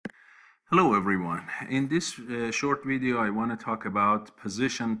Hello everyone. In this short video I want to talk about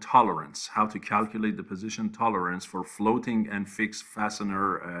position tolerance, how to calculate the position tolerance for floating and fixed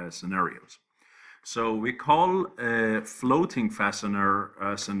fastener scenarios. So we call a floating fastener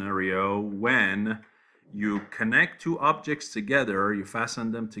scenario when you connect two objects together, you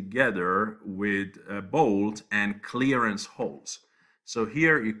fasten them together with a bolt and clearance holes. So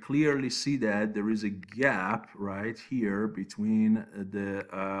here you clearly see that there is a gap right here between the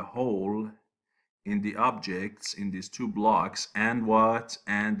hole in the objects in these two blocks and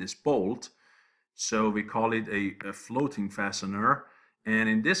this bolt. So we call it a floating fastener. And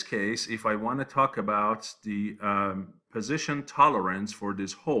in this case, if I want to talk about the position tolerance for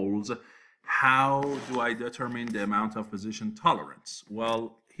these holes, how do I determine the amount of position tolerance?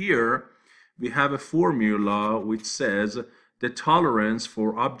 Well, here we have a formula which says the tolerance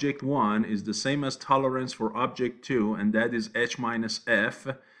for object 1 is the same as tolerance for object 2, and that is h minus f,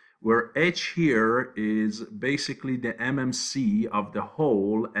 where h here is basically the MMC of the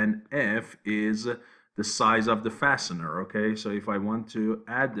hole and f is the size of the fastener. Okay, so if I want to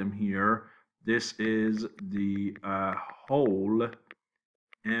add them here, this is the hole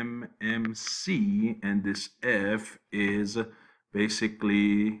MMC, and this f is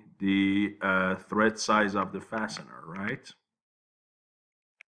basically the thread size of the fastener, right?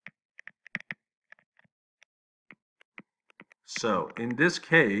 So in this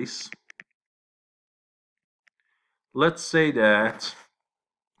case, let's say that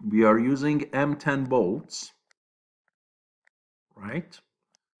we are using M10 bolts, right?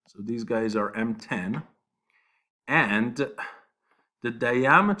 So these guys are M10, and the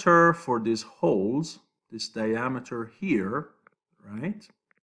diameter for these holes, this diameter here, right?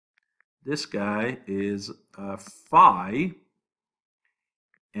 This guy is phi,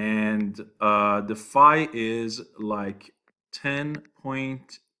 and the phi is like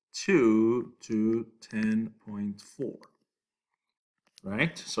 10.2 to 10.4,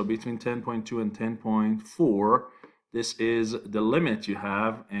 right? So between 10.2 and 10.4, this is the limit you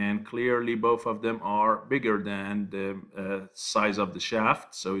have, and clearly both of them are bigger than the size of the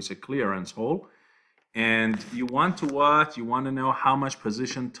shaft, so it's a clearance hole. And you want to what? You want to know how much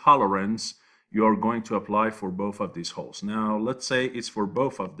position tolerance you are going to apply for both of these holes. Now, let's say it's for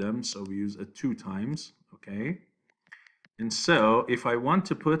both of them, so we use a 2 times, okay? And so if I want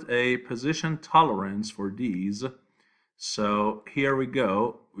to put a position tolerance for these, so here we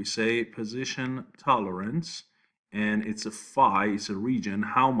go, we say position tolerance, and it's a phi, it's a region,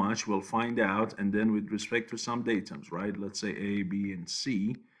 how much we'll find out, and then with respect to some datums, right? Let's say A, B, and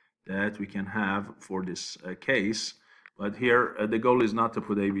C that we can have for this case. But here the goal is not to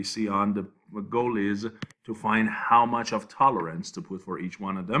put A, B, C on, the goal is to find how much of tolerance to put for each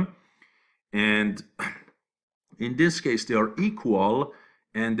one of them. And in this case, they are equal,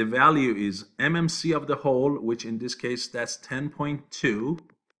 and the value is MMC of the hole, which in this case, that's 10.2.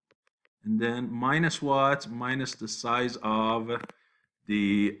 And then minus what? Minus the size of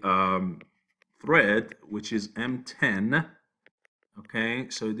the thread, which is M10. Okay,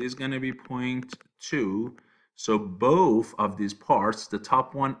 so it is going to be 0.2. So both of these parts, the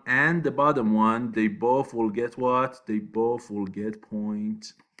top one and the bottom one, they both will get what? They both will get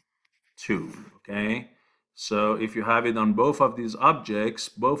 0.2. Okay. So if you have it on both of these objects,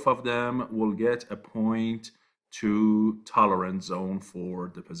 both of them will get a 0.2 tolerance zone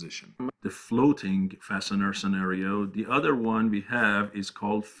for the position. The floating fastener scenario, the other one we have is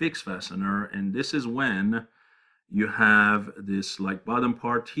called fixed fastener, and this is when you have this like bottom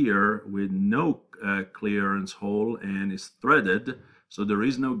part here with no clearance hole and it's threaded, so there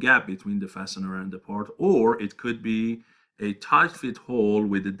is no gap between the fastener and the part, or it could be a tight fit hole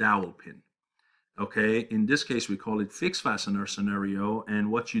with a dowel pin. Okay, in this case we call it fixed fastener scenario, and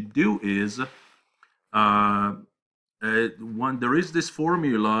what you do is there is this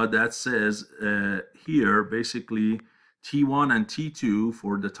formula that says here basically T1 and T2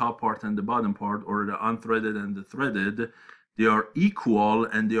 for the top part and the bottom part, or the unthreaded and the threaded, they are equal,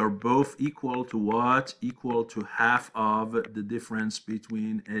 and they are both equal to what? Equal to half of the difference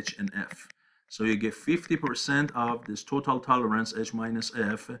between H and F. So you get 50% of this total tolerance H minus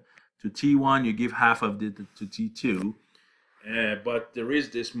F. To T1, you give half of it to T2. But there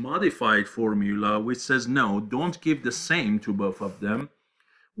is this modified formula which says no, don't give the same to both of them.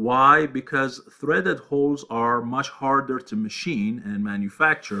 Why? Because threaded holes are much harder to machine and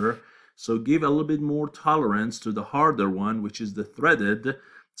manufacture. So give a little bit more tolerance to the harder one, which is the threaded.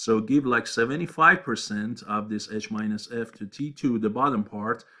 So give like 75% of this H minus F to T2, the bottom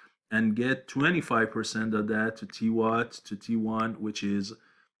part, and get 25% of that to T what? To T1, which is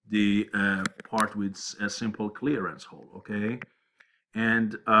the part with a simple clearance hole, okay?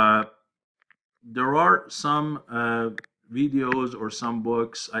 And there are some videos or some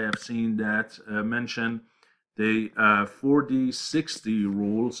books I have seen that mention the 40-60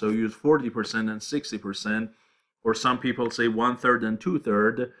 rule. So use 40% and 60%, or some people say 1/3 and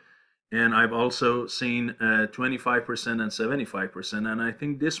 2/3. And I've also seen 25% and 75%. And I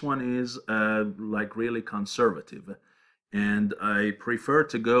think this one is like really conservative. And I prefer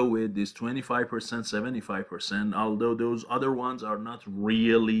to go with this 25%, 75%, although those other ones are not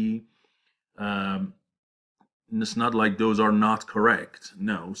really, it's not like those are not correct.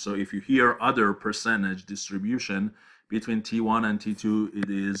 No. So if you hear other percentage distribution between T1 and T2, it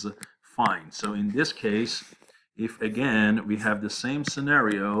is fine. So in this case, if again we have the same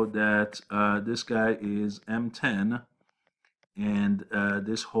scenario that this guy is M10 and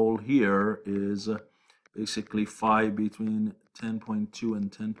this hole here is basically phi between 10.2 and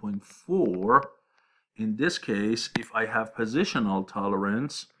 10.4. In this case, if I have positional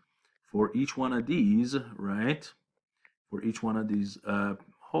tolerance for each one of these, right, for each one of these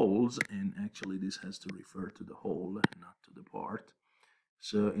holes, and actually this has to refer to the hole, not to the part.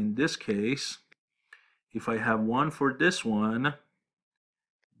 So in this case, if I have one for this one,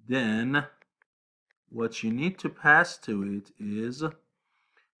 then what you need to pass to it is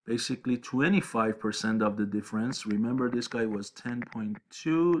basically 25% of the difference. Remember, this guy was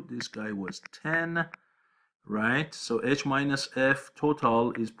 10.2, this guy was 10, right? So H minus F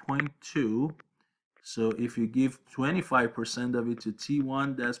total is 0.2. So if you give 25% of it to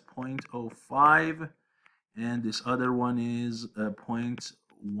T1, that's 0.05, and this other one is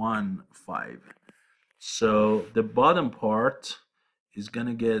 0.15. So the bottom part is going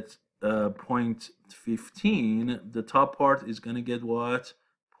to get 0.15. The top part is going to get what?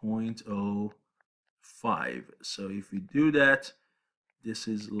 0.05. So if we do that, this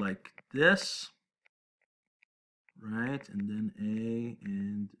is like this, right? And then A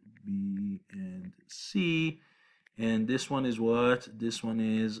and B and C. And this one is what? This one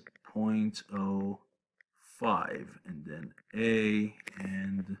is 0.05. And then A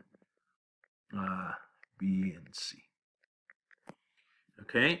and B and C.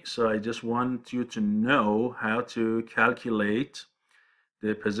 Okay, so I just want you to know how to calculate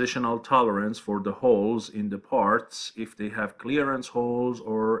the positional tolerance for the holes in the parts, if they have clearance holes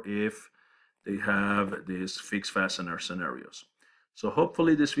or if they have these fixed fastener scenarios. So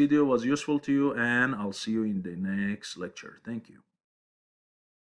hopefully this video was useful to you, and I'll see you in the next lecture. Thank you.